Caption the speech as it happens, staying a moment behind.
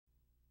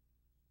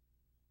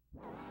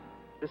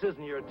This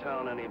isn't your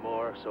town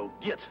anymore, so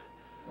get.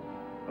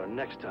 Or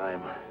next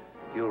time,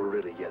 you'll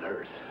really get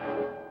hurt.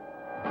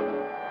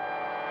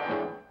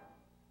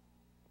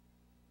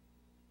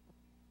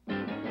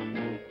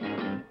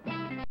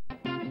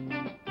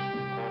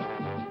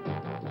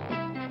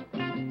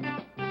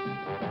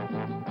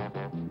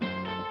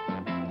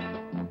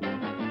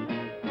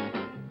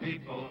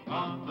 People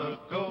on the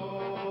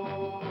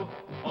go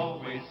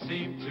always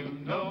seem to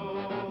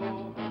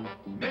know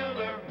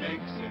Miller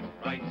makes it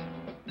right.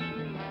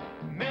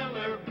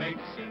 Miller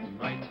makes it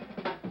right.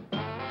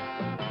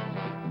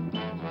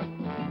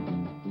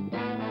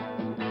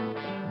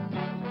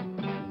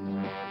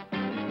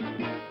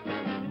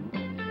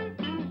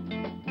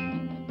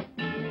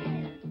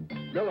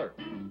 Miller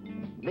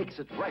makes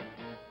it right.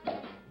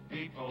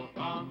 People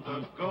on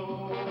the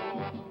go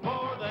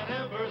more than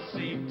ever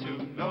seem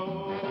to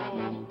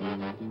know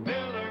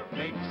Miller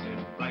makes it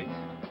right.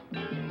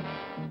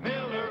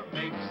 Miller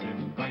makes it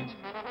right.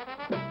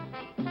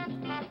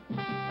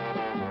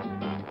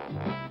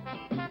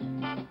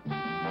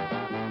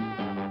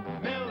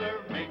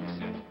 Miller makes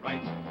it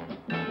right.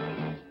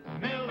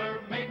 Miller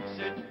makes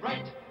it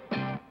right.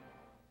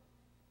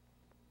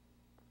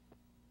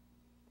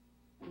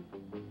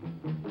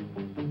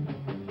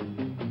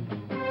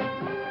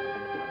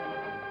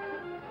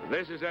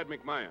 This is Ed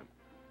McMahon.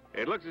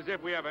 It looks as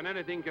if we have an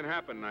anything can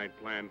happen night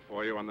planned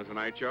for you on the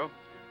Tonight Show.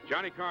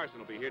 Johnny Carson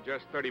will be here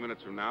just 30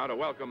 minutes from now to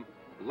welcome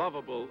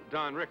lovable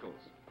Don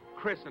Rickles,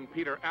 Chris and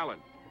Peter Allen,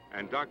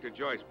 and Dr.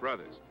 Joyce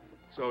Brothers.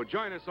 So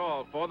join us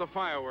all for the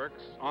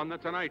fireworks on the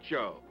Tonight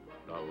Show,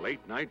 the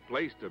late night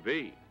place to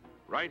be,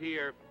 right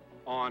here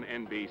on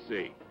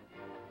NBC.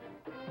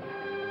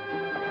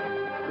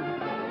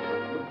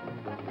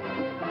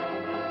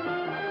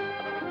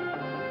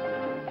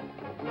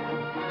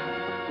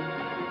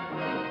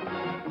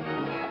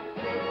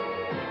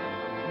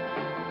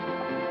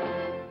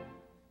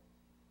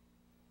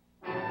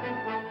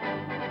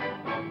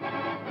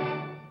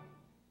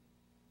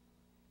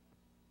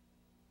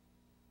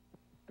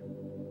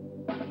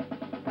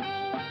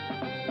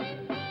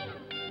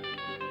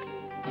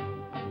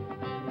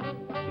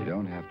 You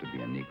don't have to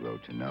be a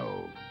Negro to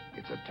know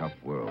it's a tough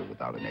world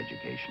without an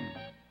education.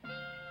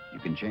 You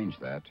can change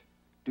that.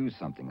 Do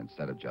something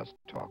instead of just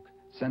talk.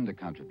 Send a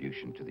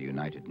contribution to the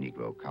United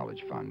Negro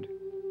College Fund.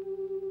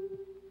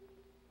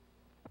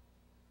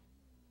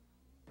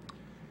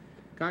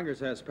 Congress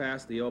has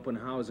passed the open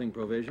housing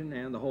provision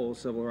and the whole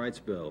civil rights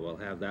bill. We'll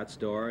have that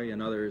story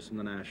and others from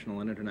the national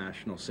and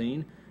international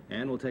scene.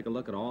 And we'll take a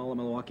look at all the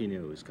Milwaukee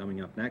news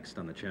coming up next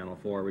on the Channel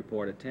 4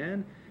 Report at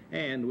 10.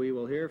 And we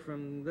will hear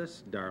from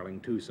this darling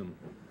twosome.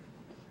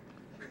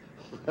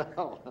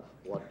 Well,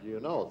 what do you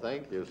know?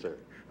 Thank you, sir.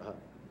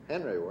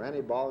 Henry, were any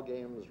ball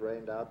games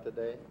rained out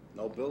today?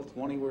 No, Bill.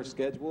 20 were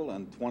scheduled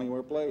and 20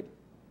 were played.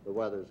 The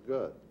weather's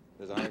good.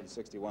 There's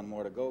 161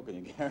 more to go. Can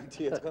you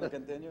guarantee it's going to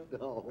continue?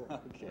 No.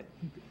 Okay.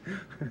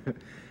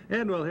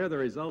 And we'll hear the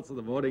results of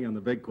the voting on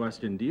the big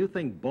question. Do you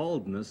think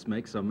baldness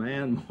makes a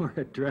man more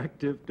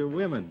attractive to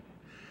women?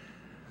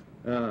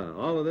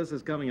 All of this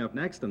is coming up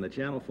next on the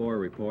Channel 4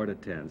 Report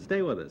at 10.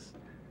 Stay with us.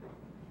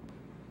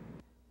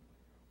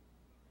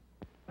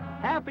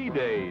 Happy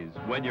days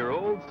when your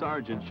old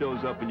sergeant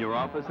shows up in your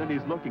office and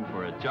he's looking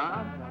for a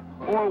job.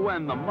 Or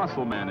when the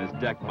muscle man is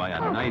decked by a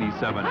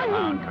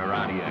 97-pound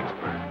karate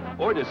expert.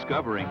 Or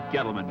discovering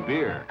Gettleman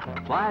beer.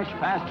 Flash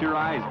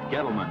pasteurized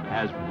Gettleman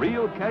has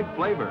real keg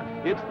flavor.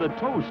 It's the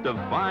toast of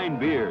fine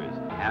beers.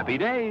 Happy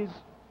days.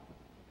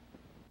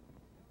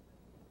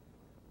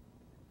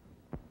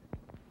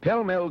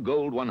 Pell-Mell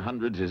Gold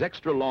 100s is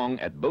extra long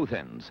at both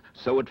ends,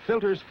 so it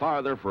filters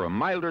farther for a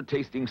milder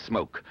tasting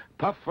smoke.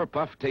 Puff for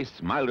puff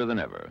tastes milder than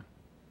ever.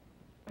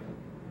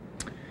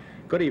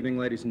 Good evening,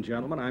 ladies and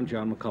gentlemen. I'm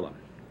John McCullough.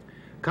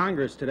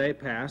 Congress today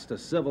passed a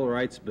civil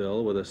rights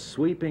bill with a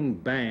sweeping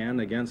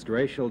ban against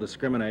racial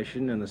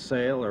discrimination in the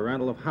sale or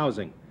rental of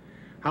housing.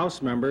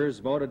 House members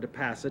voted to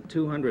pass it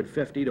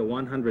 250 to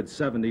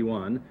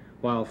 171,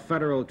 while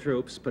federal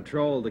troops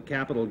patrolled the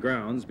Capitol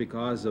grounds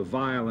because of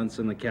violence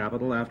in the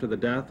Capitol after the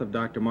death of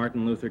Dr.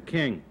 Martin Luther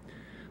King.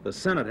 The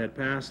Senate had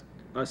passed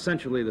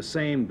essentially the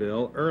same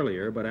bill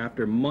earlier, but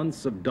after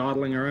months of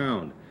dawdling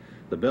around.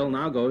 The bill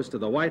now goes to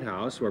the White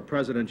House, where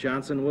President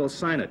Johnson will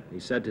sign it. He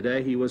said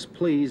today he was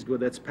pleased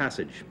with its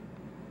passage.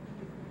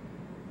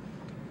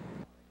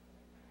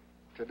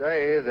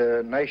 Today,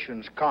 the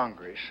nation's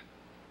Congress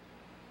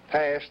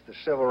passed the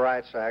Civil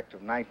Rights Act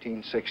of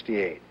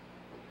 1968.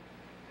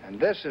 And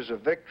this is a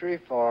victory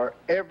for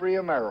every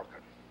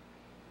American,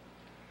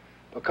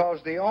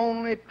 because the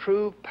only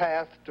true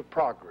path to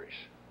progress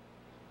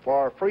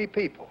for a free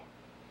people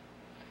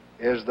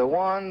is the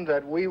one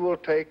that we will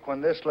take when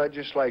this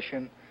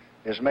legislation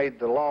is made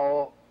the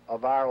law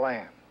of our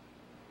land.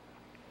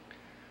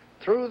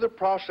 Through the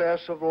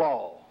process of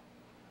law,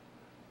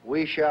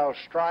 we shall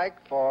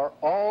strike for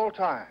all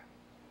time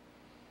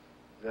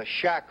the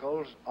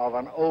shackles of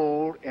an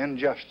old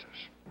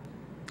injustice.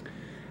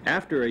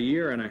 After a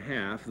year and a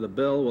half, the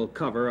bill will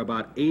cover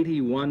about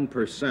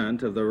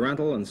 81% of the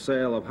rental and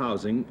sale of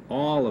housing,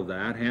 all of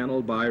that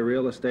handled by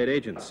real estate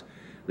agents.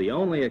 The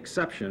only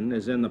exception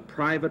is in the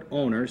private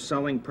owner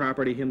selling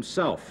property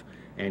himself,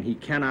 and he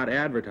cannot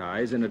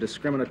advertise in a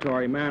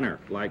discriminatory manner,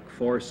 like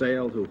for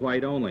sale to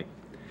white only.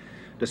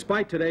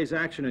 Despite today's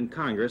action in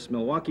Congress,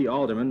 Milwaukee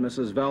Alderman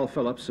Mrs. Val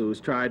Phillips,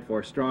 who's tried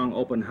for strong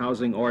open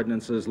housing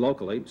ordinances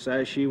locally,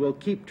 says she will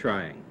keep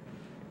trying.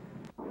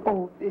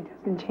 Oh, it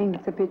doesn't change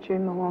the picture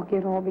in Milwaukee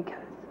at all, because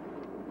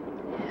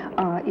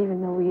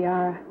even though we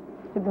are,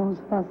 those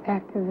of us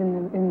active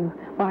well,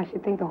 I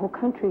should think the whole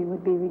country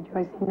would be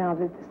rejoicing now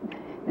that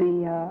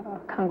the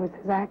Congress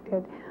has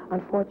acted.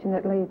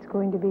 Unfortunately, it's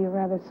going to be a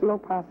rather slow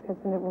process,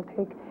 and it will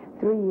take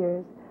 3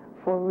 years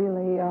for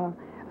really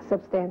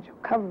substantial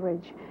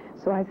coverage.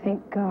 So I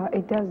think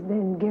it does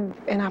then give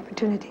an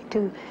opportunity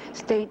to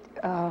state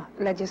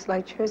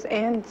legislatures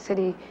and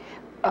city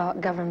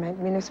government,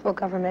 municipal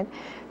government,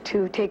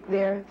 to take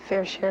their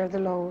fair share of the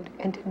load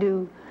and to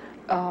do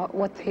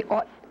what they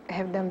ought to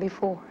have done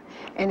before.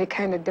 And it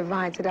kind of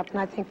divides it up, and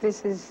I think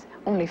this is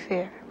only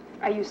fair.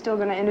 Are you still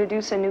going to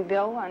introduce a new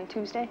bill on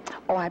Tuesday?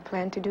 Oh, I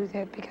plan to do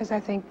that because I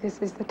think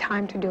this is the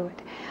time to do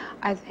it.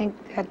 I think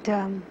that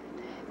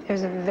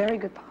there's a very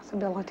good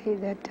possibility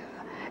that,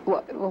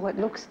 well, it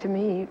looks to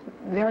me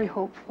very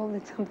hopeful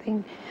that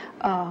something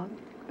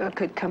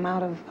could come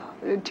out of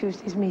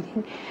Tuesday's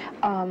meeting.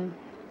 I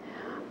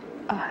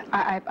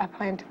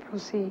plan to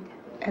proceed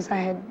as I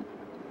had,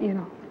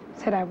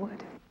 said I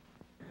would.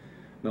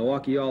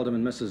 Milwaukee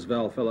Alderman Mrs.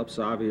 Val Phillips,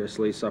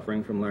 obviously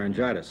suffering from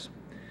laryngitis.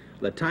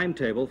 The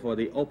timetable for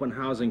the open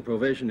housing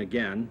provision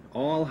again,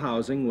 all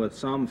housing with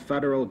some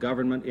federal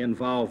government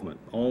involvement,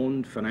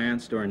 owned,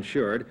 financed, or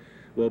insured,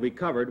 will be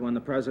covered when the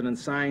President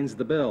signs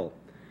the bill.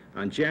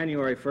 On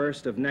January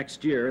 1st of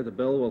next year, the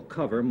bill will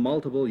cover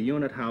multiple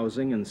unit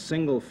housing and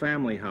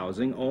single-family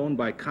housing owned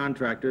by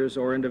contractors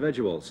or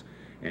individuals.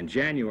 In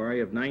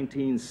January of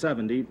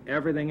 1970,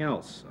 everything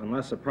else,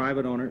 unless a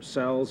private owner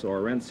sells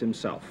or rents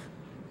himself.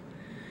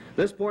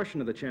 This portion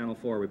of the Channel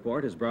 4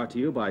 report is brought to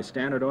you by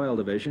Standard Oil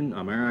Division,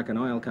 American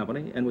Oil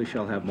Company, and we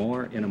shall have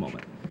more in a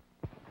moment.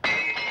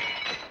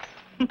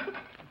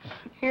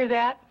 Hear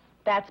that?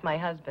 That's my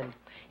husband.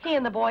 He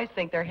and the boys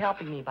think they're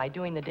helping me by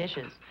doing the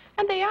dishes.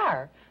 And they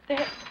are.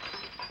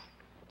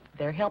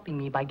 They're helping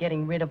me by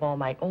getting rid of all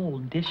my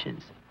old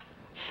dishes.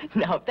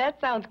 Now, if that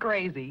sounds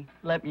crazy,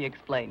 let me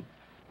explain.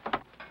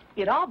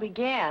 It all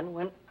began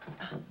when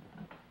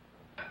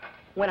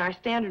our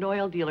Standard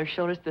Oil dealer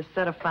showed us this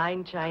set of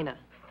fine china.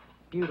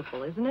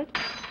 Beautiful, isn't it?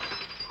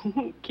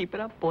 Keep it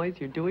up, boys.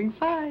 You're doing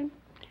fine.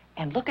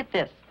 And look at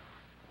this.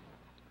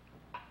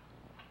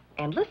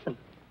 And listen.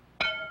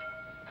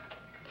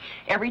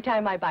 Every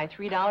time I buy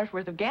 $3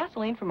 worth of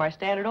gasoline from our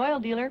Standard Oil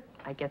dealer,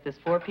 I get this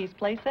 4-piece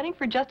place setting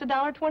for just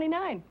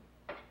 $1.29.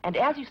 And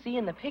as you see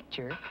in the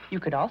picture, you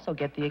could also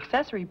get the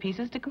accessory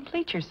pieces to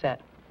complete your set.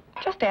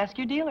 Just ask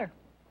your dealer.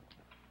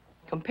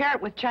 Compare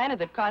it with china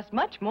that costs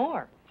much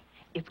more.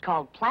 It's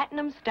called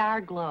Platinum Star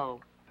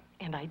Glow,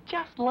 and I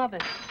just love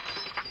it.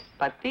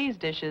 But these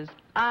dishes,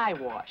 I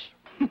wash.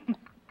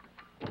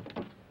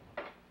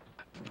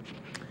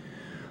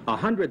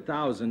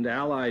 100,000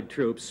 Allied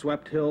troops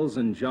swept hills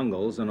and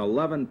jungles in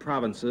 11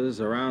 provinces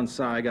around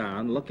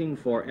Saigon looking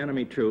for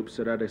enemy troops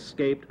that had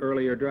escaped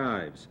earlier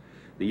drives.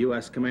 The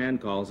U.S.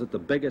 command calls it the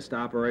biggest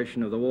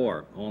operation of the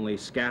war. Only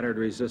scattered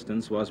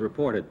resistance was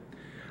reported.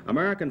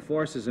 American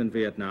forces in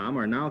Vietnam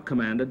are now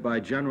commanded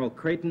by General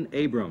Creighton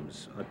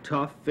Abrams, a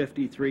tough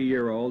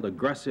 53-year-old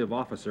aggressive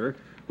officer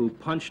who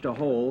punched a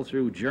hole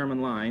through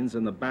German lines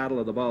in the Battle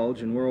of the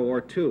Bulge in World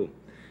War II.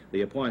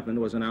 The appointment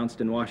was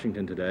announced in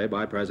Washington today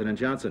by President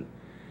Johnson.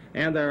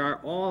 And there are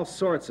all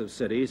sorts of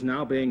cities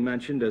now being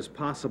mentioned as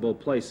possible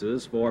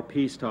places for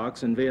peace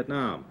talks in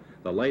Vietnam.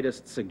 The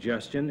latest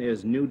suggestion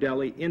is New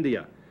Delhi,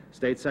 India.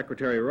 State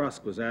Secretary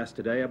Rusk was asked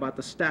today about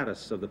the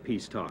status of the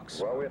peace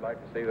talks. Well, we'd like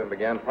to see them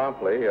begin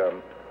promptly.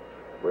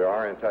 We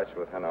are in touch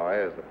with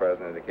Hanoi, as the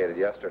President indicated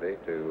yesterday,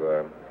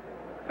 to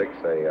fix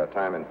a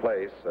time and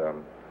place.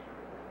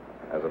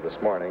 As of this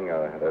morning,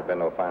 there has been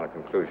no final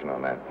conclusion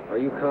on that. Are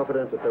you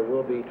confident that there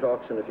will be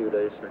talks in a few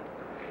days, sir?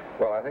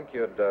 Well, I think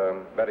you'd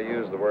better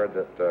use the word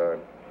that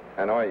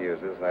Hanoi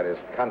uses, and that is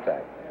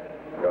contact,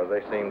 because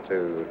they seem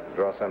to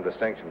draw some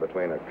distinction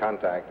between a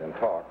contact and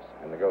talks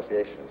and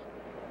negotiations.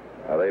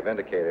 They've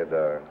indicated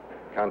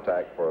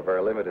contact for a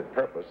very limited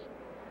purpose.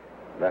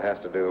 That has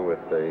to do with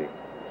the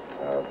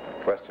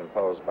question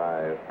posed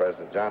by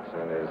President Johnson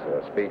in his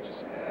speech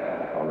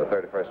on the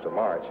 31st of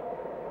March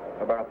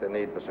about the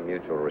need for some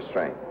mutual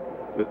restraint.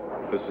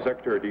 Mr.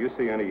 Secretary, do you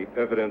see any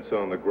evidence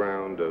on the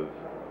ground of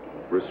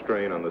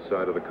restraint on the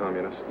side of the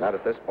communists? Not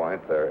at this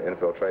point. Their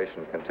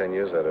infiltration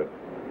continues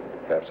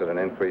perhaps at an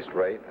increased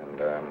rate, and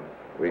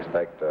we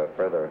expect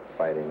further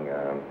fighting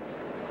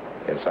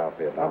in South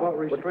Vietnam. How about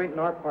restraint on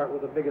our part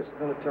with the biggest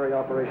military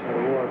operation of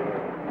the war?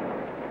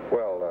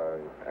 Well,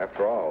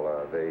 after all,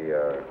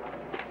 the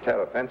Tet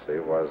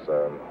Offensive was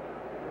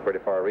pretty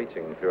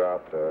far-reaching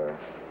throughout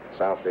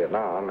South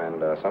Vietnam,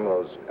 and some of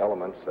those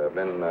elements have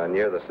been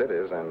near the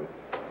cities, and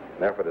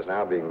an effort is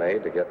now being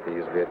made to get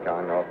these Viet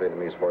Cong, North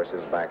Vietnamese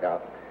forces back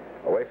out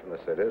away from the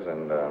cities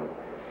and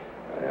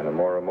in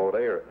more remote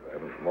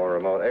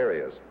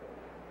areas.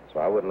 So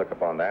I wouldn't look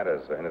upon that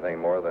as anything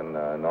more than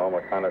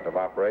normal conduct of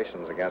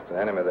operations against an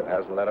enemy that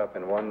hasn't let up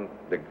in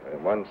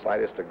one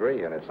slightest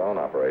degree in its own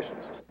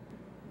operations.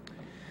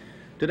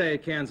 Today,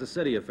 Kansas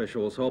City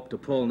officials hope to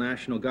pull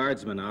National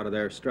Guardsmen out of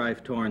their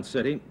strife-torn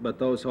city, but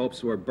those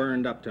hopes were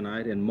burned up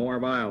tonight in more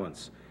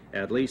violence.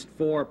 At least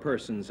 4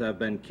 persons have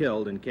been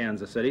killed in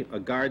Kansas City, a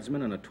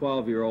guardsman and a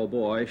 12-year-old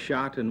boy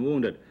shot and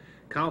wounded.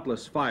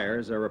 Countless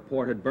fires are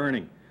reported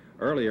burning.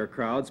 Earlier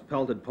crowds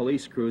pelted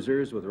police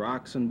cruisers with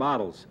rocks and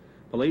bottles.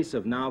 Police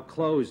have now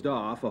closed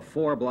off a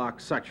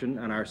 4-block section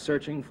and are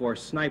searching for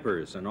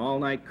snipers. An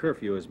all-night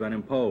curfew has been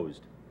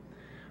imposed.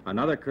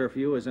 Another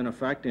curfew is in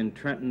effect in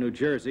Trenton, New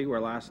Jersey,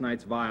 where last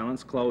night's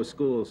violence closed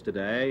schools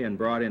today and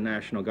brought in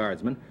National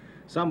Guardsmen.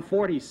 Some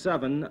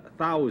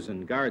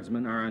 47,000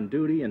 guardsmen are on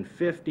duty in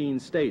 15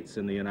 states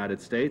in the United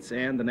States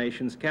and the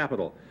nation's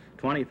capital.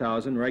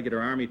 20,000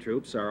 regular Army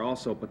troops are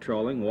also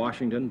patrolling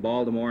Washington,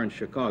 Baltimore, and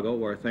Chicago,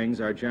 where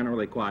things are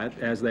generally quiet,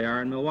 as they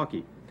are in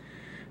Milwaukee.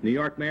 New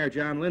York Mayor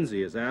John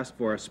Lindsay has asked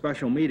for a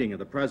special meeting of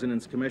the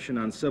President's Commission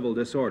on Civil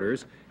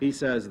Disorders. He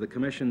says the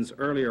Commission's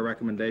earlier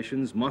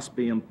recommendations must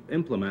be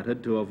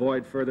implemented to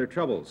avoid further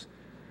troubles.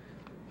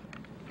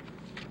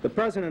 The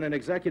President and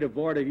Executive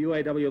Board of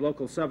UAW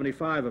Local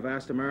 75 have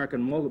asked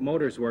American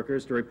Motors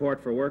workers to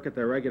report for work at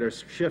their regular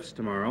shifts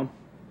tomorrow.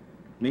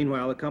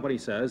 Meanwhile, the company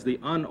says the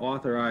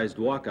unauthorized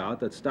walkout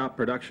that stopped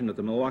production at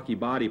the Milwaukee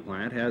body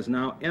plant has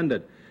now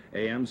ended.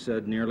 AM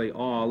said nearly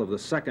all of the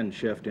second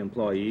shift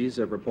employees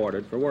have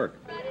reported for work.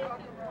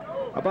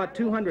 About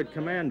 200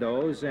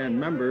 commandos and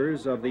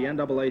members of the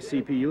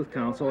NAACP Youth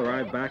Council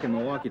arrived back in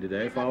Milwaukee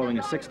today following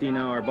a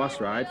 16-hour bus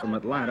ride from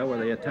Atlanta, where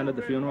they attended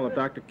the funeral of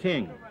Dr.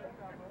 King.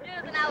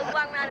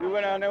 We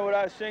went out there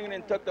without singing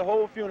and took the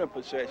whole funeral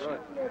procession.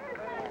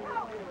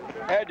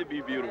 Had to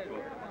be beautiful.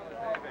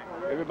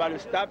 Everybody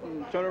stopped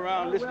and turned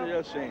around and listened to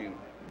us sing.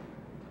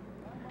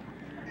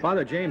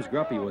 Father James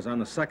Gruppy was on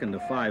the second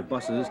of 5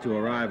 buses to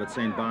arrive at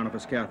St.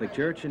 Boniface Catholic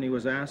Church, and he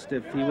was asked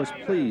if he was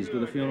pleased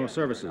with the funeral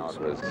services.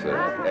 It was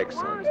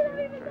excellent.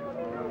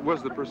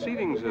 Was the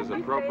proceedings as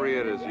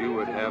appropriate as you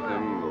would have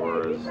them,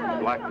 or as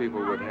black people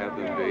would have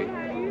them be?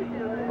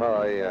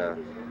 Well,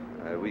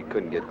 we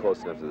couldn't get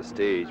close enough to the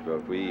stage,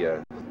 but we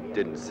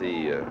didn't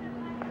see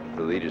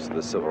the leaders of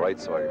the civil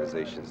rights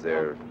organizations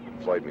there,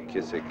 Floyd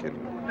McKissick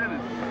and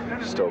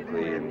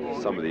Stokely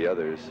and some of the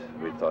others.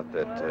 We thought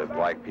that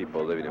black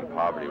people living in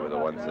poverty were the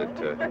ones that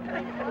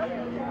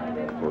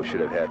should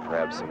have had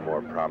perhaps a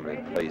more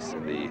prominent place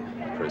in the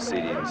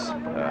proceedings.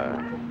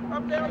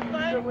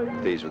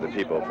 These were the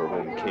people for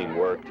whom King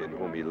worked and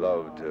whom he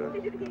loved,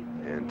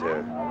 and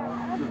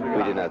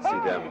we did not see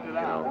them,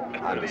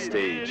 on the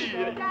stage.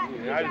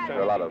 There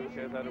were a lot of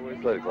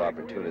political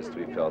opportunists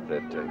we felt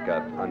that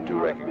got undue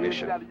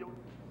recognition.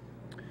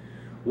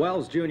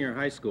 Wells Junior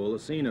High School, a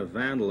scene of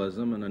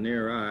vandalism and a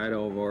near riot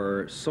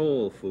over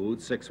soul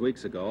food 6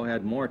 weeks ago,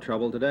 had more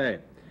trouble today.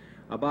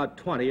 About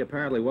 20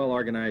 apparently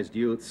well-organized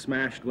youth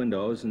smashed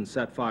windows and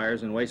set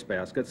fires in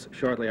wastebaskets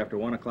shortly after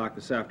 1 o'clock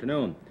this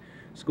afternoon.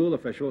 School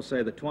officials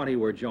say the 20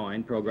 were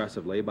joined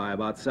progressively by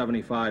about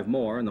 75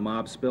 more, and the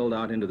mob spilled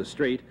out into the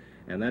street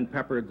and then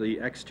peppered the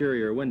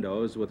exterior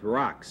windows with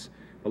rocks.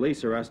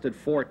 Police arrested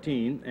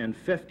 14, and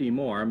 50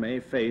 more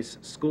may face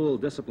school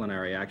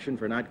disciplinary action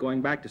for not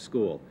going back to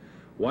school.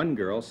 One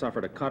girl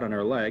suffered a cut on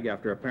her leg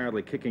after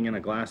apparently kicking in a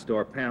glass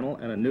door panel,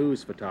 and a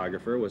news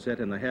photographer was hit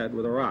in the head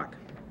with a rock.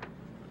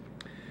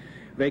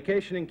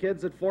 Vacationing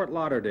kids at Fort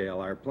Lauderdale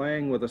are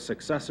playing with a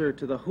successor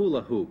to the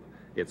hula hoop.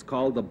 It's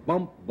called the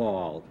bump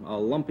ball, a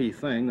lumpy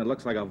thing that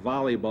looks like a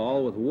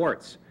volleyball with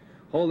warts.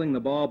 Holding the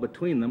ball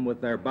between them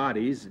with their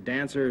bodies,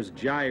 dancers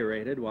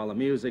gyrated while the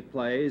music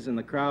plays and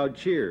the crowd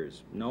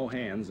cheers. No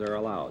hands are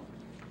allowed.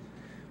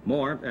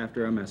 More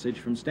after a message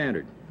from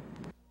Standard.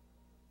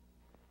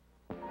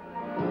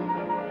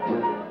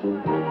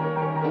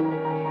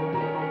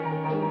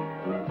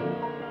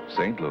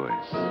 St. Louis.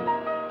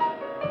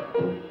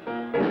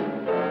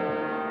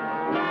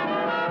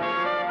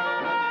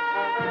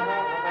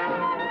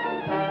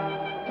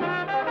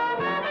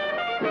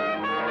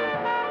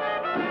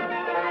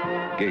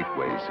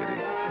 Gateway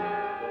City.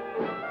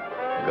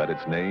 Got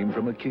its name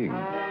from a king.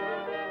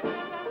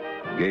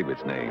 Gave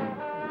its name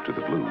to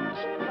the blues.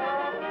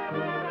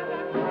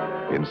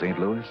 In St.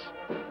 Louis,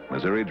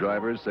 Missouri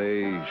drivers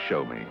say,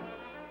 "Show me,"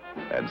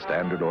 and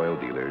Standard Oil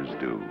dealers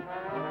do.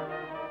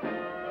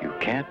 You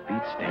can't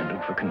beat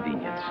Standard for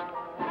convenience.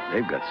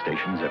 They've got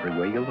stations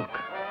everywhere you look.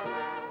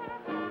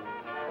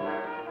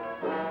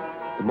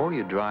 The more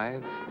you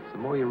drive, the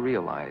more you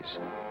realize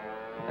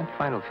that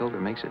final filter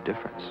makes a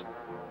difference.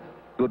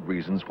 Good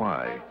reasons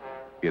why.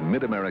 In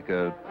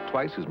mid-America,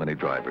 twice as many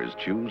drivers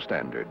choose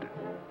Standard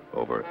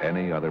over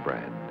any other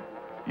brand.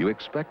 You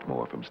expect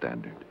more from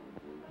Standard,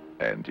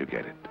 and you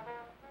get it.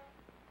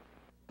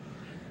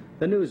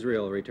 The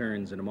newsreel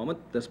returns in a moment.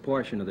 This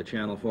portion of the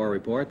Channel 4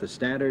 report, the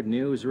Standard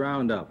News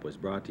Roundup, was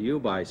brought to you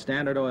by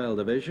Standard Oil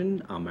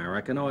Division,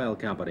 American Oil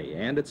Company,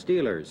 and its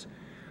dealers,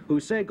 who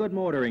say good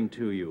motoring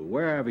to you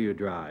wherever you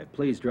drive.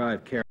 Please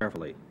drive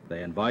carefully.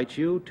 They invite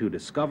you to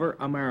discover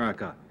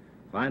America.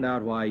 Find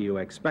out why you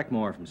expect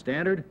more from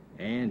Standard,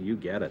 and you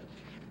get it.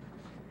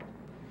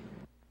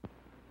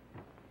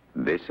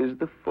 This is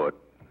the foot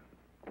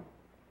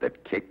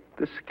that kicked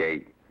the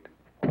skate,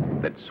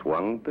 that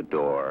swung the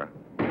door,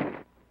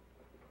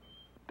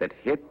 that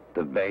hit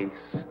the vase,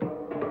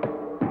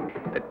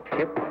 that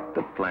tipped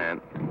the plant,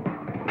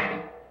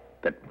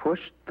 that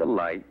pushed the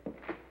light,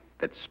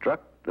 that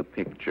struck the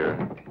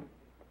picture,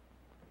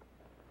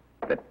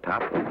 that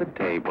toppled the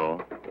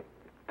table,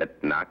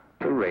 that knocked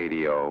the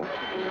radio,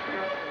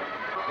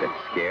 that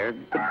scared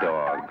the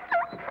dog,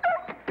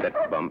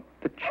 that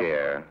bumped the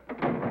chair,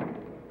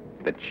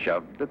 that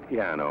shoved the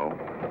piano,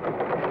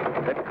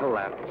 that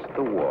collapsed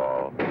the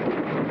wall,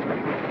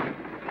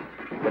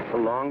 that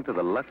belonged to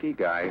the lucky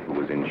guy who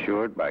was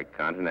insured by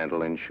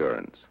Continental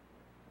Insurance.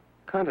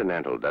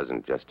 Continental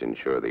doesn't just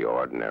insure the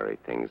ordinary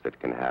things that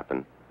can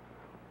happen.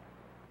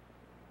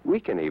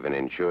 We can even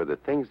insure the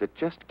things that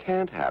just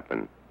can't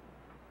happen.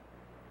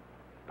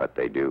 But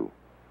they do.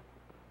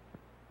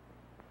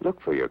 Look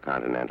for your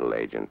Continental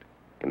agent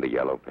in the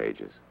yellow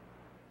pages.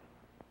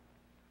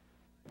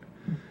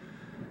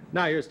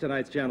 Now here's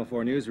tonight's Channel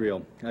 4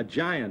 newsreel. A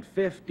giant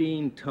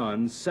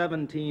 15-ton,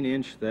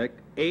 17-inch thick,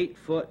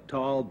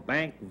 8-foot-tall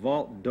bank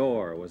vault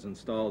door was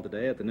installed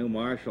today at the new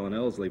Marshall and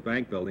Elsley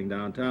Bank building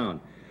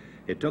downtown.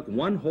 It took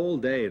one whole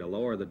day to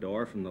lower the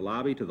door from the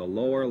lobby to the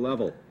lower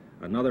level,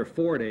 another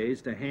 4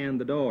 days to hand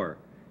the door.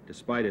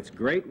 Despite its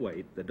great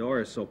weight, the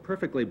door is so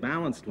perfectly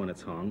balanced when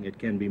it's hung, it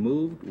can be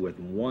moved with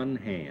one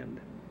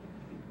hand.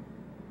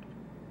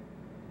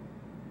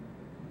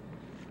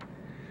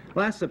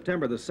 Last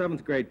September, the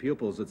 7th grade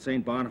pupils at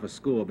St. Boniface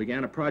School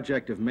began a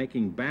project of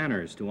making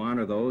banners to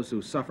honor those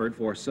who suffered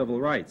for civil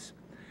rights.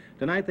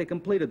 Tonight, they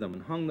completed them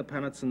and hung the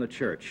pennants in the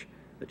church.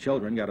 The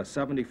children got a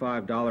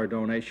 $75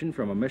 donation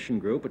from a mission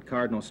group at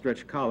Cardinal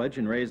Stritch College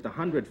and raised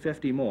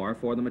 $150 more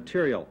for the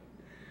material.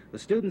 The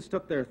students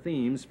took their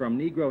themes from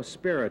Negro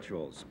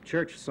spirituals,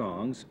 church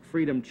songs,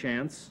 freedom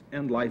chants,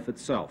 and life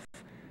itself.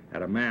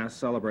 At a mass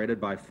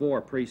celebrated by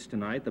 4 priests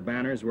tonight, the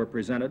banners were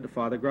presented to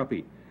Father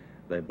Gruppy.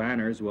 The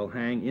banners will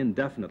hang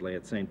indefinitely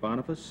at St.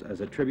 Boniface as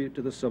a tribute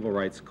to the civil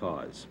rights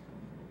cause.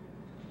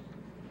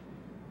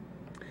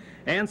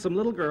 And some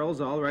little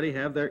girls already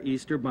have their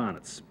Easter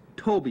bonnets.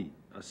 Toby,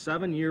 a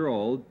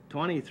 7-year-old,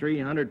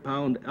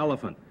 2,300-pound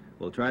elephant,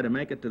 will try to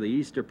make it to the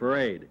Easter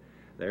parade.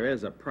 There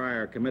is a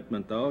prior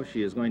commitment, though.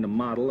 She is going to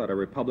model at a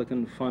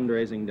Republican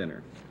fundraising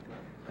dinner.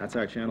 That's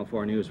our Channel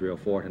 4 newsreel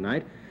for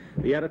tonight.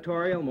 The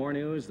editorial, more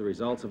news, the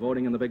results of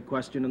voting in the big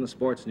question, and the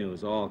sports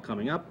news all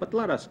coming up. But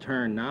let us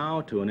turn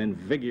now to an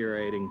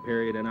invigorating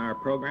period in our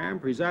program,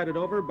 presided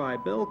over by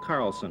Bill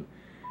Carlson.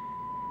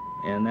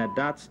 And that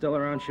dot's still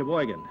around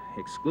Sheboygan.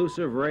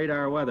 Exclusive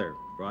radar weather,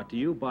 brought to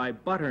you by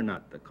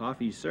Butternut, the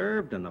coffee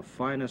served in the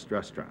finest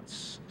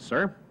restaurants.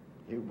 Sir?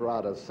 You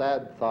brought a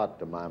sad thought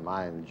to my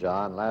mind,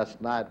 John. Last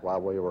night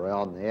while we were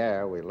on the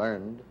air, we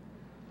learned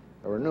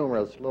there were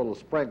numerous little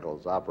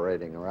sprinkles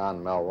operating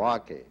around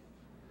Milwaukee.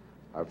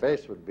 Our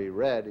face would be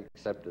red,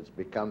 except it's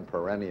become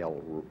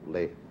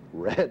perennially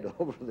red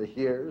over the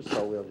years,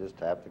 so we'll just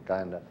have to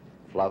kind of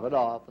fluff it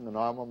off in the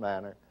normal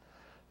manner.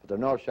 But there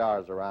are no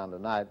showers around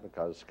tonight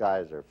because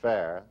skies are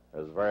fair.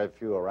 There's very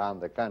few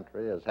around the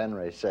country. As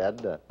Henry said,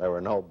 there were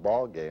no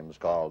ball games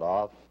called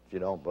off. If you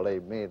don't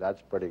believe me,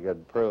 that's pretty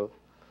good proof.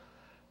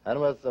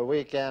 And with the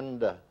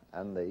weekend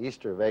and the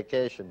Easter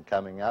vacation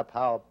coming up,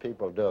 how are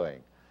people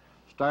doing?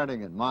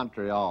 Starting at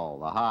Montreal,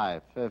 the high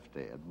 50,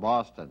 at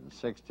Boston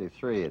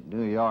 63, at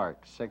New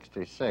York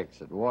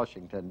 66, at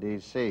Washington,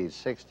 D.C.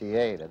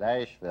 68, at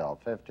Asheville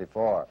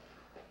 54,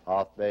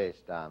 off base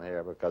down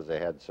here because they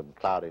had some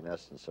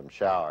cloudiness and some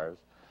showers.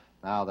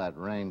 Now that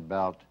rain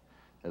belt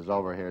is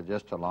over here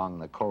just along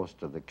the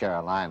coast of the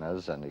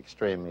Carolinas and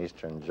extreme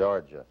eastern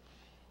Georgia.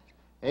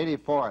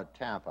 84 at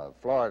Tampa.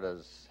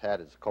 Florida's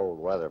had its cold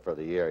weather for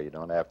the year. You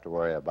don't have to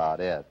worry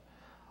about it.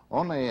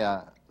 Only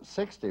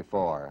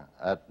 64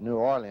 at New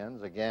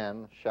Orleans,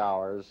 again,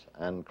 showers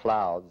and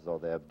clouds, though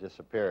they have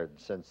disappeared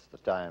since the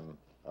time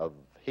of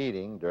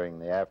heating during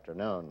the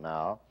afternoon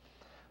now.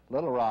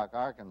 Little Rock,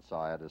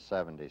 Arkansas had a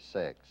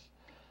 76.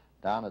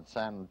 Down at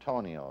San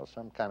Antonio,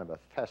 some kind of a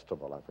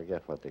festival, I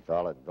forget what they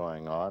call it,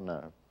 going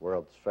on,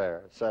 World's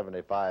Fair,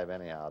 75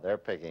 anyhow. They're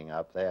picking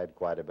up. They had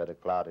quite a bit of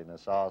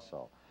cloudiness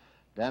also.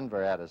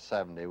 Denver had a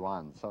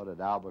 71, so did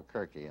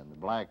Albuquerque, and the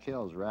Black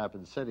Hills,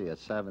 Rapid City, a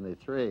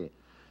 73.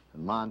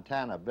 In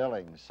Montana,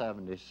 Billings,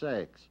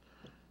 76.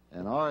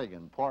 In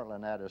Oregon,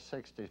 Portland had a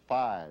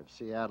 65.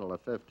 Seattle, a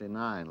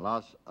 59.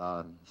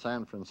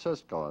 San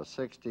Francisco, a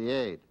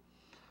 68.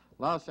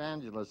 Los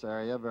Angeles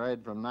area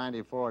varied from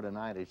 94 to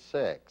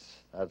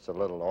 96. That's a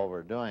little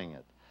overdoing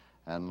it.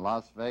 And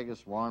Las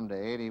Vegas warmed to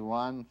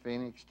 81,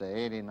 Phoenix to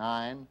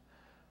 89.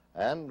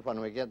 And when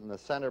we get in the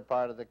center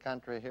part of the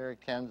country here,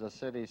 Kansas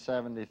City,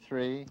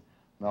 73.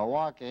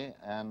 Milwaukee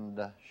and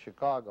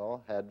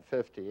Chicago had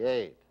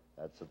 58.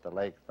 That's at the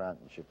lakefront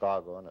in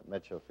Chicago and at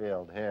Mitchell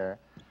Field here.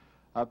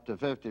 Up to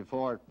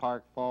 54 at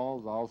Park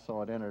Falls,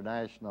 also at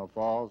International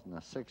Falls, and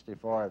a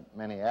 64 at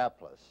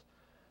Minneapolis.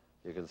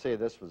 You can see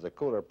this was the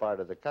cooler part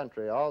of the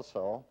country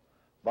also.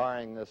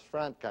 Barring this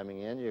front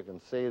coming in, you can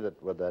see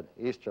that with that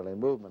easterly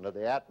movement of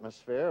the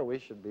atmosphere, we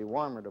should be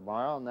warmer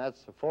tomorrow, and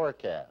that's the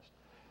forecast.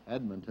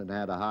 Edmonton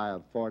had a high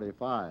of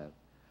 45.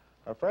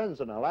 Our friends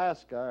in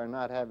Alaska are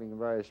not having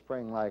very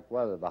spring-like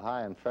weather. The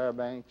high in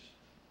Fairbanks,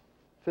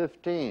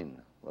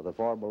 15, with a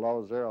 4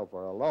 below zero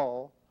for a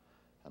low.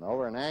 And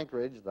over in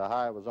Anchorage, the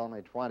high was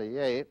only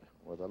 28,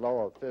 with a low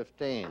of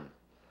 15.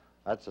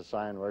 That's a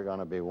sign we're going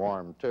to be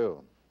warm,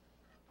 too.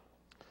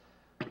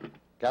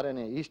 Got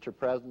any Easter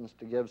presents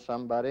to give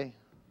somebody?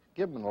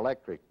 Give them an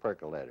electric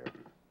percolator.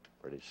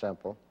 Pretty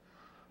simple.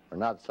 We're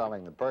not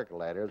selling the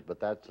percolators, but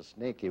that's a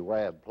sneaky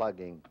way of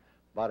plugging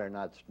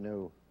Butternut's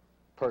new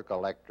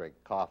Percolectric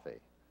coffee.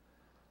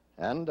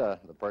 And the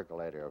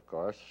percolator, of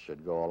course,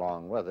 should go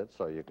along with it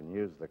so you can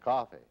use the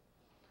coffee.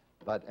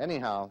 But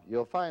anyhow,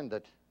 you'll find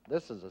that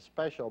this is a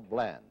special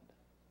blend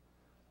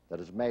that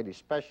is made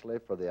especially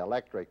for the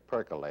electric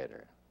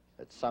percolator.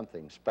 It's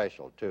something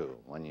special, too.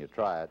 When you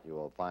try it, you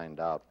will find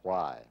out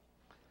why.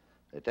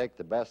 They take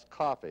the best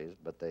coffees,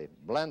 but they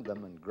blend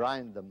them and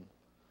grind them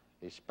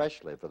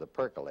especially for the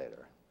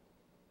percolator.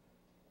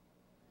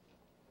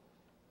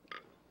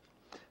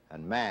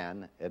 And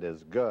man, it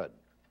is good.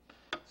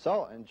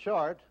 So, in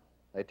short,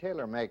 they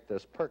tailor-make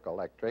this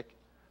Percolectric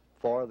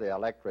for the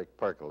electric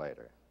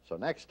percolator. So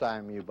next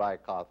time you buy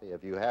coffee,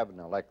 if you have an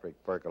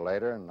electric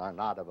percolator and are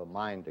not of a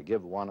mind to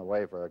give one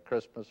away for a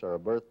Christmas or a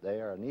birthday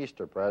or an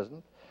Easter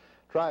present,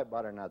 try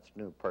Butternut's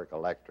new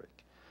Percolectric.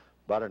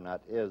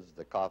 Butternut is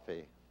the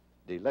coffee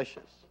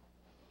delicious.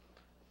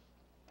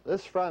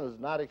 This front is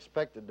not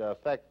expected to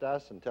affect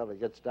us until it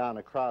gets down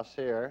across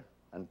here,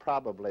 and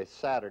probably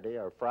Saturday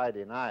or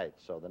Friday night.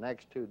 So the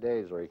next 2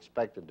 days are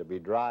expected to be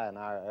dry in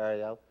our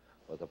area,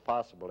 with the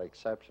possible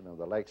exception of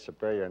the Lake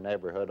Superior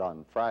neighborhood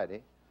on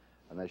Friday.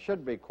 And they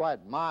should be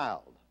quite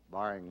mild,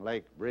 barring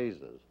lake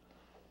breezes.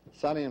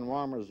 Sunny and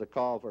warmer is the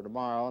call for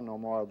tomorrow. No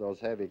more of those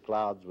heavy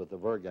clouds with the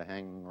Virga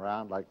hanging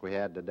around like we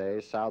had today.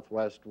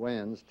 Southwest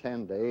winds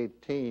 10 to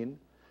 18.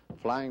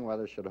 Flying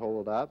weather should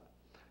hold up.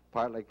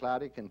 Partly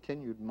cloudy,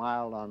 continued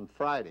mild on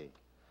Friday.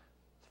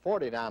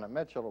 40 down at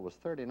Mitchell. It was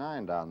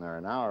 39 down there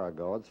an hour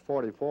ago. It's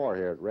 44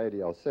 here at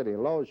Radio City.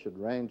 Lows should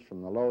range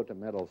from the low to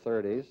middle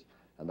 30s,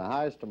 and the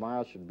highs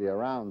tomorrow should be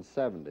around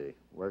 70.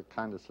 We're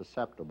kind of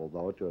susceptible,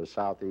 though, to a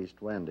southeast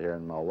wind here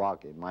in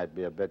Milwaukee. It might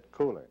be a bit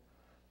cooler.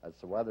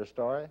 That's the weather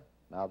story.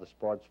 Now the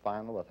sports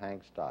final with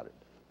Hank Stoddard.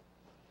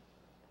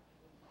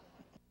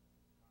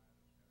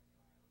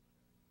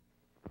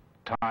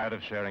 Tired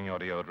of sharing your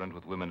deodorant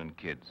with women and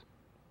kids?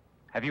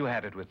 Have you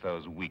had it with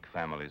those weak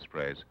family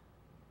sprays?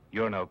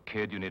 You're no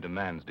kid, you need a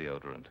man's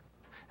deodorant.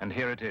 And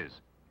here it is,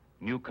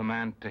 New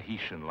Command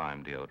Tahitian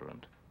Lime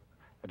Deodorant.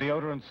 A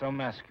deodorant so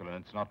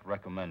masculine it's not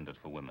recommended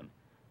for women.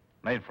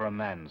 Made for a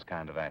man's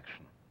kind of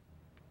action.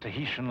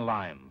 Tahitian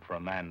Lime for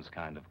a man's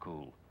kind of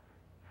cool.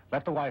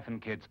 Let the wife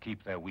and kids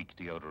keep their weak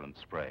deodorant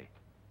spray.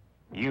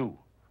 You,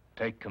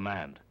 take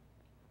command.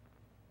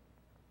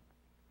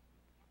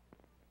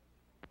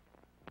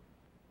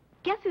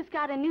 Guess who's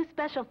got a new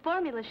special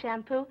formula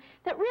shampoo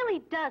that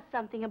really does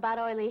something about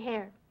oily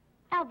hair?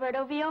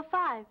 Alberto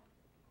VO5.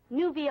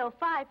 New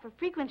VO5 for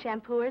frequent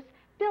shampooers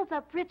builds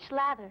up rich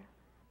lather.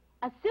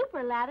 A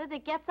super lather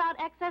that gets out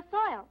excess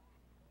oil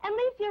and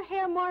leaves your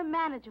hair more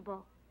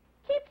manageable.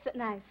 Keeps it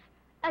nice,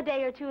 a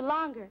day or two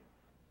longer.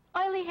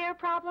 Oily hair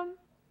problem?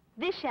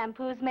 This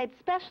shampoo is made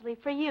specially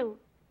for you.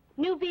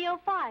 New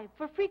VO5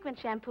 for frequent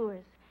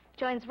shampooers.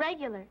 Joins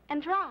regular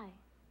and dry.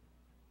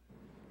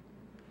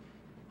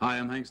 Hi,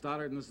 I'm Hank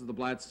Stoddard, and this is the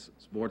Blatz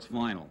Sports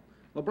Final.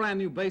 Well, brand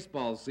new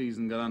baseball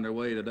season got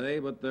underway today,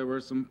 but there were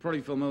some pretty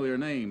familiar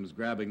names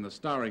grabbing the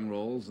starring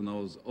roles in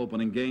those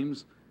opening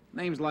games.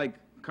 Names like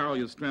Carl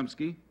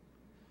Yastrzemski,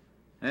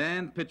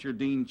 and pitcher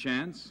Dean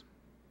Chance,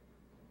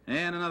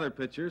 and another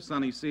pitcher,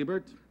 Sonny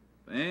Siebert,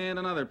 and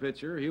another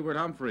pitcher, Hubert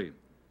Humphrey.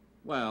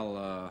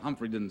 Well,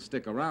 Humphrey didn't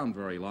stick around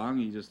very long.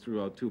 He just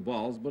threw out 2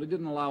 balls, but he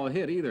didn't allow a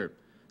hit either.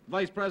 The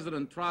vice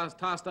president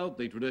tossed out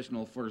the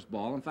traditional first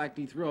ball. In fact,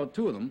 he threw out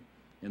 2 of them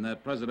in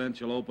that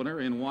presidential opener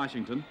in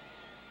Washington.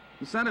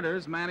 The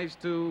Senators managed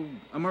to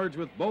emerge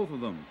with both of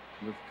them,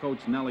 with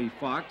Coach Nellie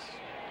Fox,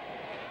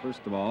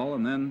 first of all,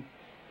 and then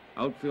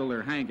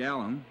outfielder Hank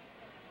Allen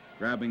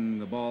grabbing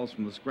the balls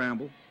from the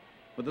scramble.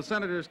 But the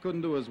Senators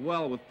couldn't do as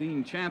well with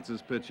Dean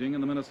Chance's pitching,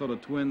 and the Minnesota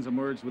Twins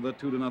emerged with a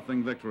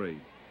 2-0 victory.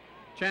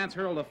 Chance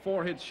hurled a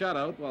 4-hit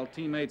shutout, while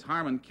teammates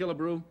Harmon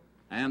Killebrew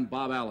and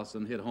Bob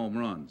Allison hit home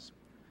runs.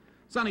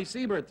 Sonny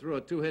Siebert threw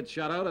a 2-hit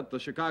shutout at the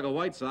Chicago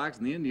White Sox,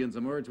 and the Indians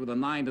emerged with a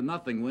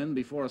 9-0 win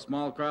before a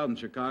small crowd in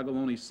Chicago,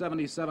 only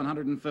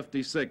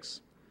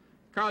 7,756.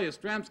 Carl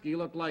Yastrzemski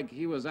looked like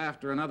he was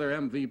after another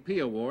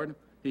MVP award.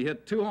 He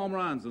hit 2 home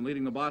runs in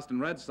leading the Boston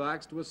Red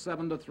Sox to a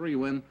 7-3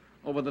 win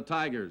over the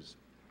Tigers.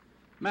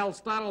 Mel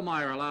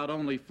Stottlemyre allowed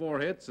only 4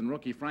 hits, and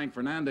rookie Frank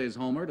Fernandez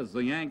homered as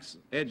the Yanks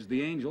edged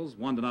the Angels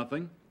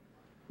 1-0.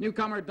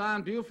 Newcomer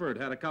Don Buford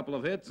had a couple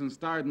of hits and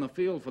starred in the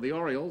field for the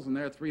Orioles in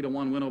their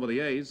 3-1 win over the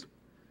A's.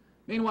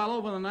 Meanwhile,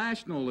 over in the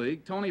National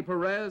League, Tony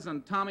Perez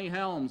and Tommy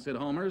Helms hit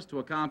homers to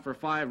account for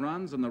 5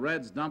 runs, and the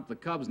Reds dumped the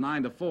Cubs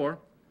 9-4.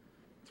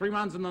 3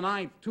 runs in the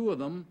ninth, 2 of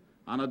them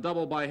on a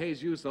double by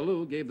Jesus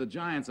Alou, gave the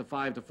Giants a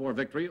 5-4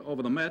 victory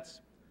over the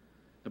Mets.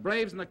 The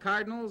Braves and the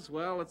Cardinals,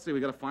 well, let's see, we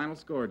got a final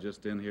score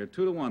just in here.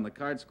 2-1. The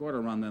Cards scored a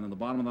run then in the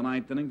bottom of the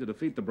ninth inning to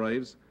defeat the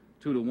Braves.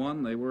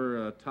 2-1. They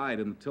were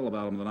tied in the till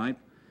bottom of the ninth.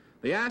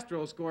 The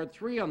Astros scored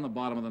 3 on the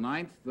bottom of the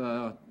ninth,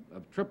 a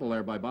triple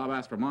there by Bob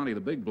Aspromonte,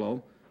 the big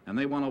blow, and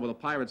they won over the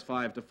Pirates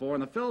 5-4.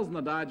 And the Phils and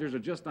the Dodgers are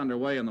just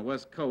underway on the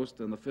West Coast,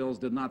 and the Phils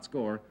did not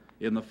score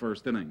in the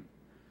first inning.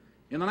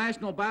 In the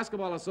National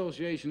Basketball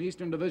Association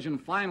Eastern Division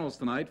Finals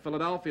tonight,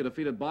 Philadelphia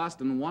defeated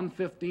Boston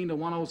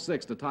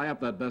 115-106 to tie up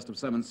that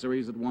best-of-7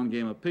 series at 1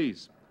 game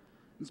apiece.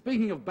 And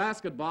speaking of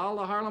basketball,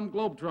 the Harlem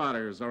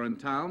Globetrotters are in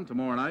town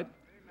tomorrow night.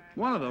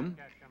 One of them,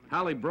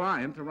 Hallie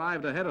Bryant,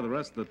 arrived ahead of the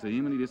rest of the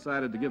team, and he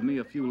decided to give me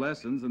a few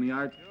lessons in the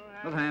art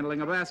of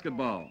handling a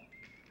basketball.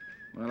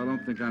 Well, I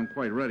don't think I'm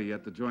quite ready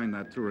yet to join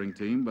that touring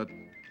team, but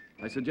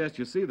I suggest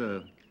you see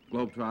the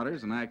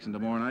Globetrotters in action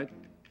tomorrow night.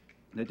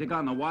 They take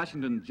on the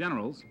Washington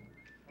Generals.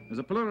 There's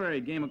a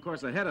preliminary game, of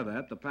course, ahead of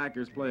that. The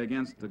Packers play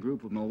against a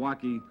group of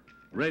Milwaukee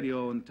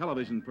radio and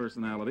television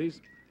personalities.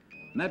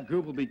 And that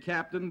group will be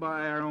captained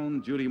by our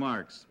own Judy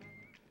Marks.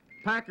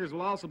 Packers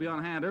will also be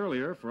on hand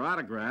earlier for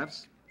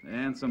autographs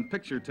and some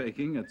picture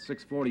taking at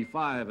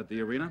 6:45 at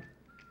the arena.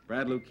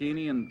 Brad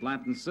Lucchini and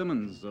Blanton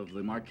Simmons of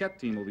the Marquette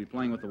team will be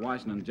playing with the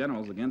Washington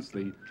Generals against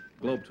the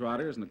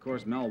Globetrotters. And, of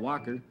course, Mel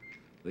Walker,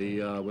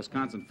 the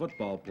Wisconsin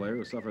football player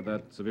who suffered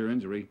that severe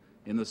injury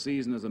in the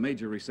season, is a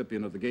major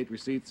recipient of the gate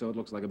receipt, so it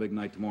looks like a big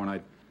night tomorrow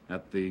night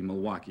at the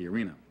Milwaukee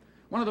Arena.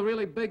 One of the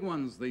really big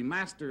ones, the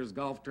Masters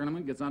Golf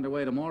Tournament, gets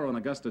underway tomorrow in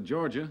Augusta,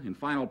 Georgia. In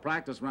final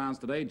practice rounds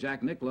today,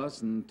 Jack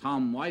Nicklaus and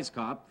Tom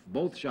Weiskopf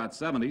both shot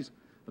 70s.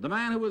 But the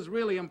man who was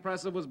really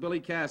impressive was Billy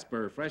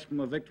Casper, fresh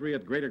from a victory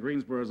at Greater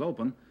Greensboro's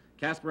Open.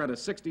 Casper had a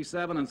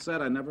 67 and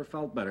said, "I never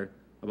felt better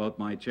about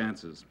my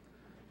chances."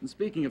 And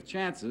speaking of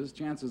chances,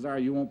 chances are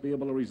you won't be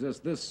able to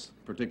resist this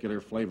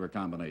particular flavor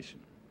combination.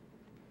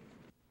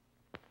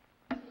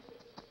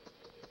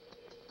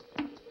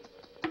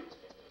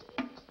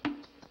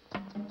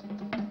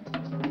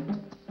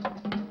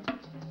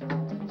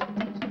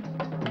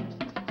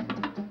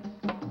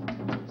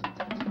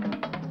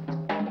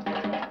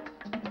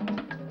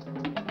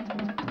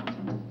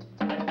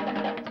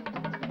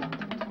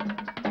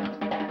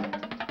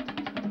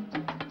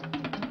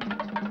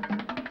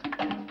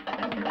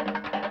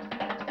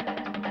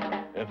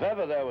 If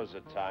ever there was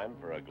a time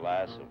for a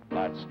glass of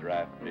Blatt's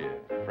draft beer,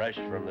 fresh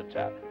from the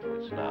tap,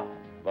 it's now.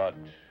 But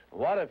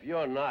what if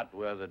you're not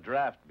where the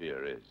draft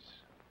beer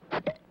is?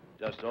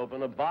 Just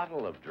open a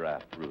bottle of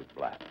draft brewed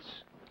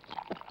Blatt's.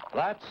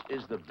 Blatt's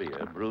is the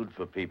beer brewed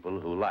for people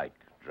who like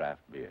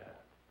draft beer,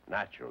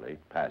 naturally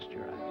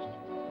pasteurized.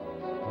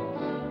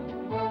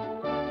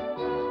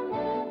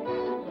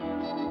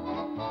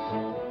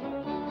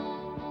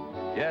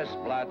 Yes,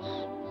 Blatt's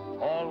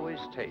always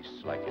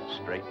tastes like it's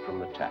straight from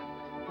the tap.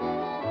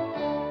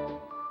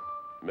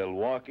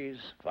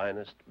 Milwaukee's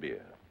finest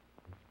beer.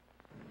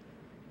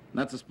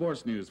 That's the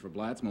sports news for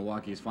Blatt's,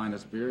 Milwaukee's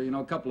finest beer. You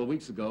know, a couple of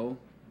weeks ago,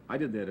 I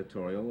did the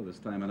editorial this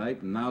time of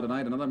night, and now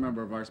tonight, another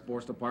member of our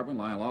sports department,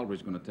 Lionel Aldridge,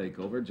 is going to take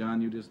over.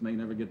 John, you just may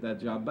never get that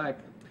job back.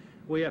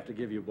 We have to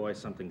give you boys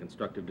something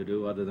constructive to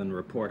do other than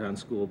report on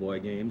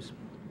schoolboy games.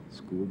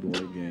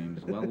 Schoolboy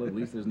games. Well, at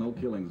least there's no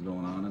killings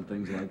going on and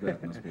things like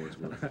that in the sports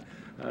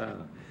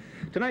world.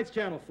 Tonight's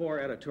Channel 4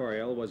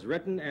 editorial was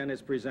written and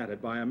is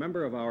presented by a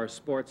member of our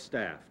sports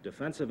staff,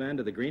 defensive end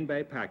of the Green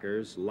Bay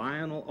Packers,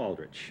 Lionel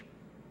Aldridge.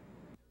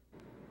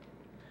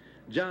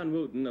 John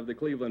Wooten of the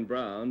Cleveland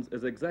Browns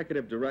is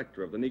executive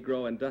director of the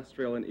Negro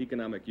Industrial and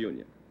Economic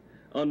Union.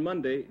 On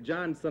Monday,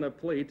 John sent a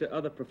plea to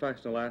other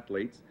professional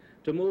athletes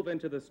to move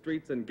into the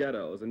streets and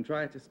ghettos and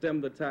try to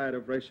stem the tide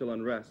of racial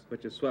unrest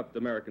which has swept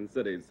American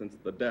cities since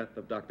the death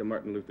of Dr.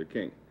 Martin Luther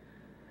King.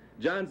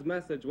 John's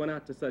message went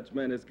out to such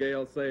men as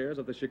Gale Sayers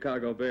of the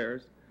Chicago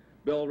Bears,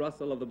 Bill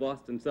Russell of the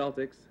Boston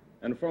Celtics,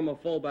 and former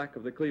fullback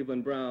of the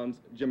Cleveland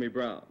Browns, Jimmy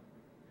Brown.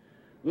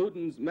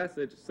 Wooten's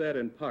message said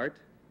in part,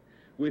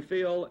 "We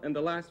feel in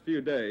the last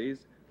few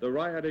days the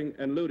rioting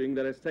and looting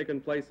that has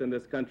taken place in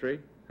this country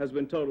has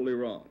been totally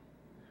wrong.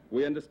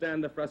 We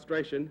understand the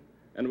frustration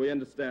and we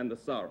understand the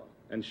sorrow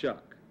and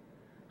shock.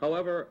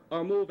 However,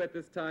 our move at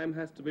this time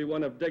has to be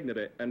one of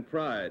dignity and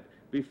pride,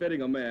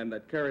 befitting a man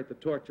that carried the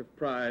torch of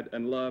pride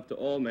and love to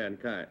all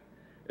mankind.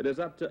 It is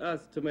up to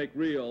us to make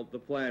real the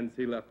plans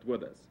he left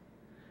with us.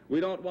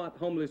 We don't want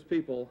homeless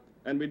people,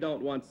 and we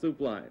don't want soup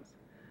lines.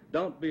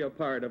 Don't be a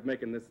part of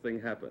making this thing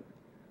happen.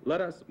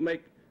 Let us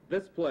make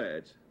this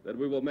pledge that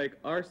we will make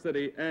our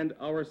city and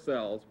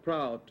ourselves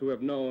proud to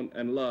have known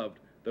and loved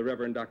the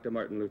Reverend Dr.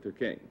 Martin Luther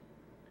King.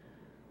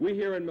 We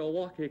here in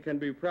Milwaukee can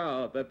be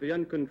proud that the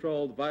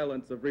uncontrolled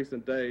violence of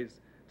recent days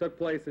took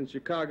place in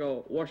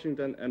Chicago,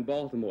 Washington, and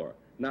Baltimore,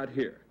 not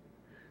here.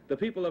 The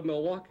people of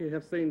Milwaukee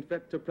have seen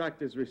fit to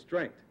practice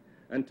restraint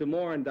and to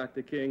mourn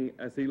Dr. King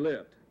as he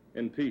lived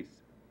in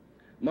peace.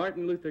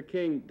 Martin Luther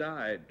King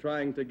died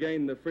trying to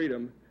gain the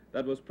freedom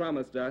that was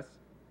promised us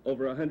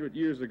over 100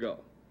 years ago.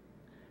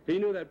 He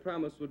knew that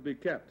promise would be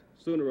kept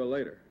sooner or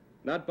later,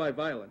 not by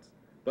violence,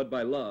 but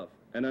by love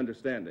and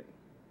understanding.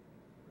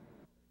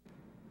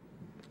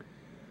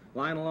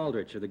 Lionel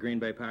Aldrich of the Green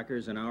Bay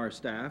Packers and our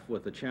staff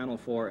with the Channel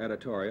 4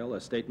 editorial, a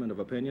statement of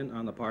opinion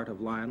on the part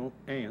of Lionel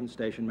and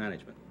station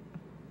management.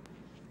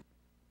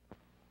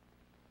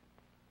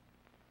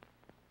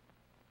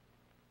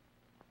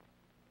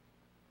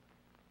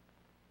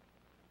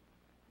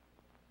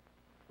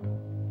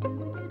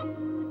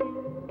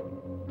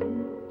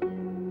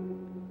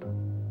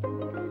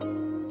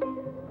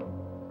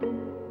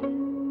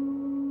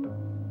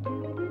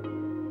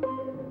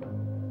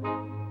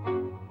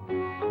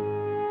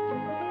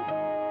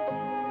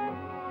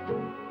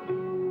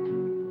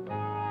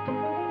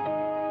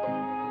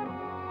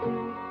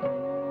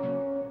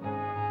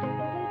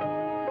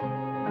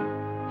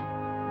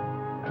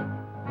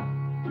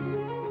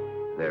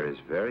 There is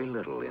very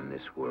little in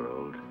this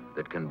world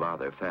that can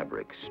bother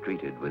fabrics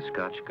treated with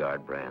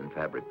Scotchgard brand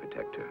fabric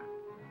protector.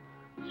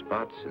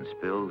 Spots and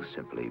spills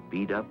simply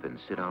bead up and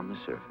sit on the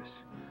surface,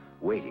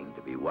 waiting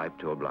to be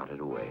wiped or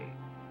blotted away.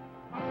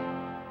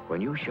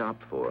 When you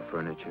shop for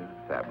furniture,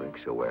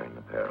 fabrics, or wearing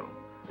apparel,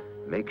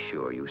 make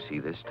sure you see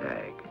this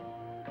tag.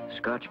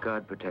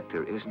 Scotchgard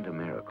protector isn't a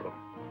miracle.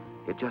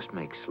 It just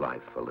makes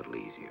life a little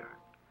easier.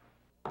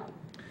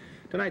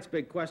 Tonight's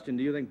big question,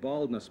 do you think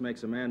baldness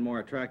makes a man more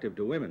attractive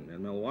to women?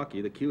 In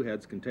Milwaukee, the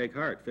Q-heads can take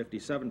heart.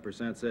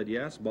 57% said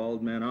yes,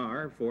 bald men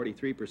are.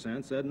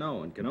 43% said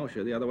no. In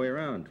Kenosha, the other way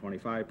around.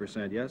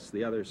 25% yes,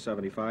 the other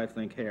 75%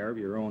 think hair,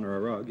 your own or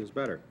a rug, is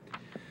better.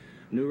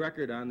 New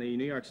record on the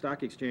New York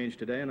Stock Exchange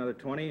today, another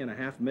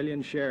 20.5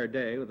 million share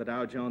day, with the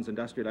Dow Jones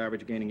Industrial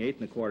Average gaining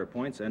 8.25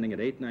 points, ending at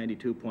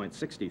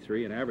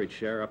 892.63, an average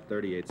share up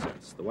 38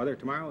 cents. The weather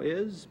tomorrow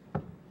is...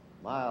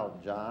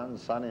 mild, John.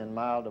 Sunny and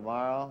mild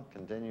tomorrow.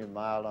 Continued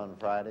mild on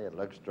Friday. It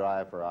looks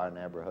dry for our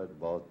neighborhood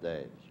both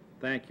days.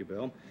 Thank you,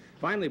 Bill.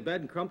 Finally,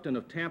 Ben Crumpton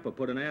of Tampa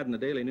put an ad in the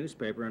daily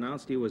newspaper,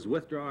 announced he was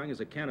withdrawing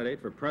as a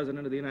candidate for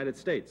President of the United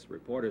States.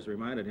 Reporters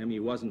reminded him he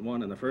wasn't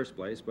one in the first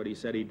place, but he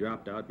said he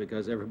dropped out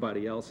because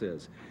everybody else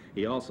is.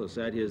 He also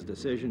said his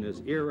decision is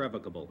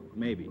irrevocable.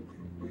 Maybe.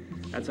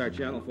 That's our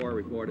Channel 4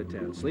 report at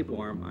 10. Sleep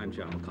warm. I'm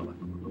John McCullough.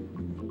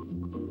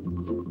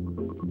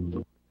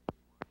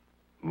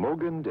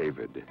 Mogan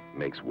David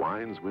makes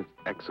wines with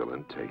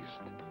excellent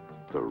taste.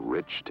 The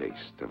rich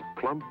taste of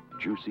plump,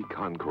 juicy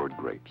Concord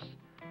grapes.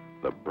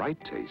 The bright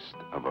taste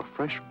of a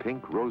fresh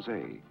pink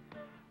rosé.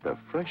 The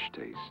fresh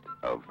taste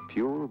of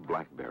pure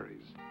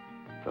blackberries.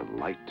 The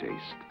light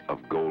taste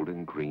of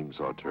golden cream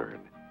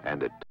sauterne.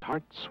 And a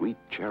tart, sweet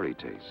cherry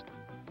taste.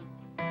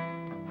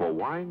 For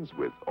wines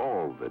with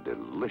all the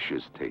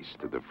delicious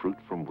taste of the fruit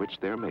from which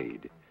they're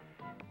made,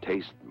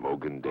 taste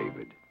Mogan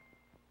David.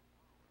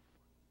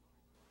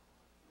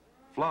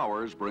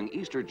 Flowers bring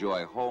Easter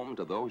joy home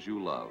to those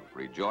you love.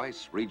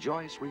 Rejoice,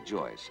 rejoice,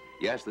 rejoice.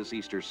 Yes, this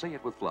Easter, say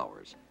it with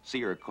flowers.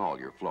 See or call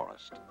your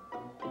florist.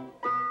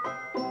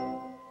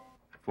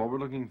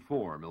 Forward-looking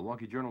 4,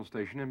 Milwaukee Journal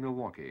Station in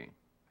Milwaukee.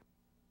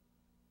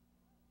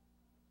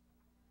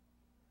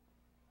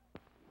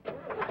 That's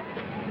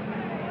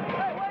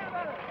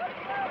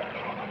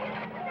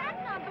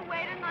not the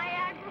way to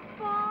Niagara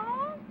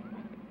Falls.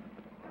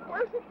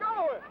 Where's it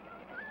going?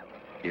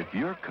 If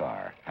your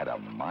car had a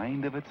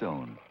mind of its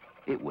own,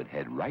 it would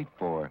head right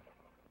for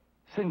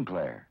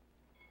Sinclair.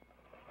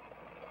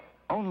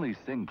 Only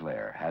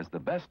Sinclair has the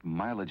best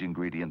mileage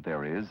ingredient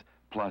there is,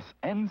 plus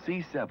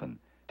NC7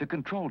 to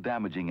control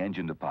damaging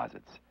engine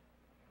deposits.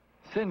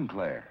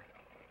 Sinclair,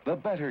 the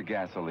better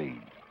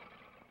gasoline.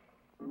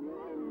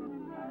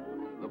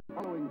 The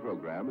following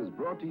program is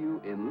brought to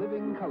you in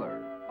living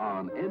color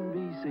on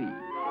NBC.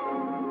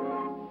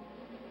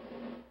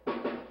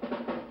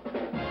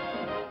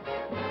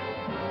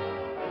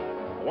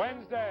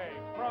 Wednesday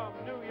from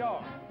New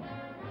York,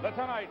 The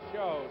Tonight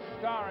Show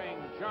starring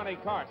Johnny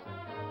Carson.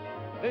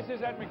 This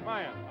is Ed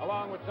McMahon,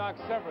 along with Doc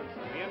Severinsen,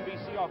 the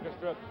NBC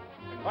Orchestra,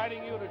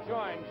 inviting you to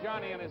join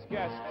Johnny and his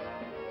guests,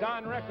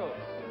 Don Rickles,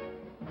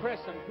 Chris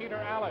and Peter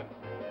Allen,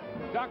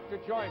 Dr.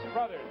 Joyce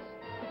Brothers,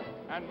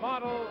 and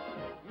model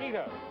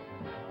Mita.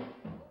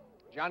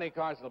 Johnny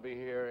Carson will be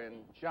here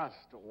in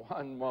just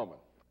one moment.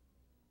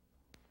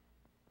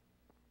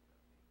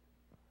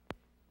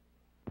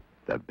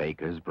 The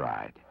Baker's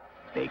Bride.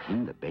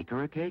 Baking the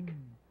baker a cake?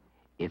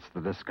 It's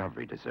the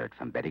discovery dessert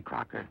from Betty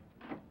Crocker.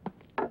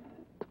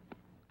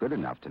 Good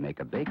enough to make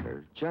a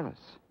baker jealous.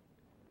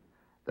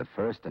 The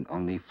first and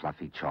only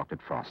fluffy chocolate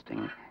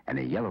frosting and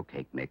a yellow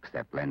cake mix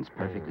that blends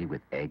perfectly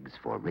with eggs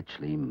for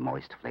richly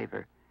moist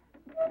flavor.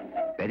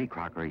 Betty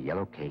Crocker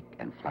yellow cake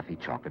and fluffy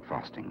chocolate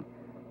frosting.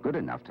 Good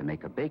enough to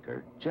make a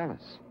baker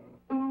jealous.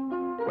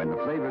 When the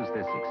flavor's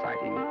this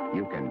exciting,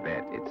 you can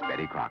bet it's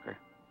Betty Crocker.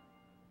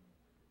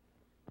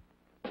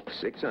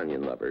 6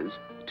 onion lovers,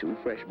 2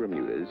 fresh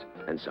Bermudas,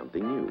 and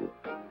something new.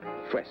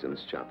 Fresson's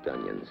chopped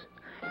onions.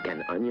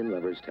 Can onion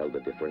lovers tell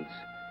the difference?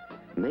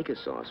 Make a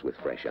sauce with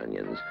fresh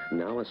onions.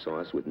 Now a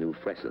sauce with new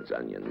Fresson's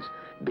onions.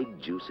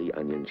 Big, juicy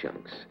onion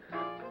chunks.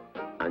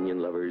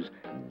 Onion lovers,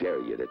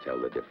 dare you to tell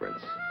the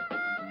difference.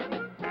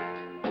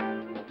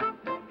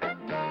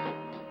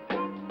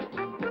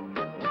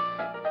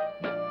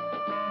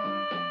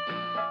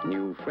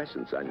 New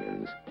Fresson's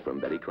onions from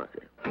Betty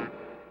Crocker.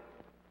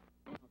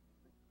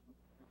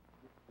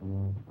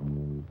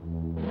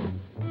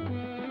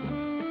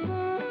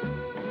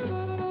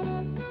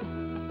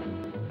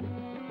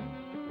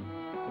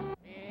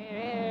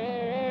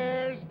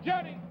 Here's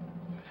Johnny.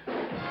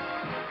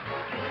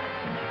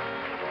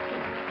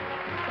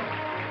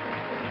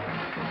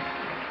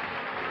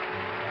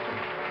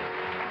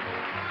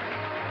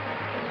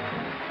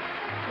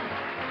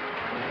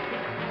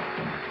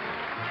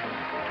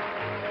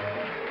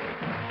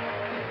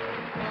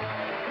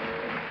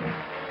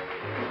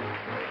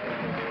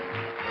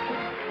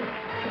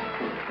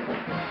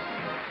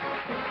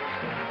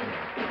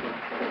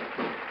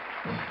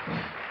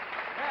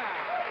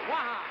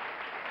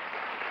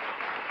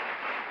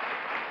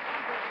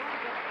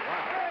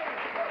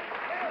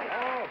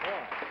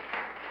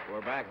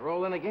 We're back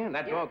rolling again.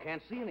 That dog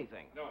can't see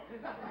anything. No.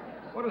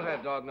 What does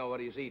that dog know what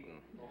he's eating?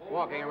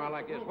 Walking around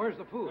like this. Where's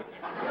the food?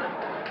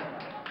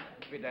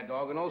 Feed that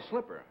dog an old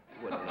slipper.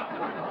 Wouldn't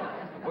know.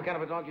 What kind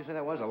of a dog you say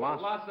that was? A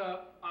Lhasa? Lhasa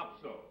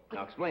Apso.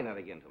 Now explain that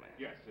again to me.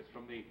 Yes, it's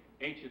from the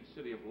ancient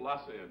city of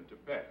Lhasa in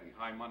Tibet, the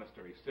high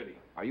monastery city.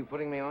 Are you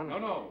putting me on?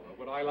 No.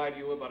 Would I lie to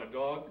you about a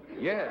dog?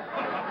 Yes.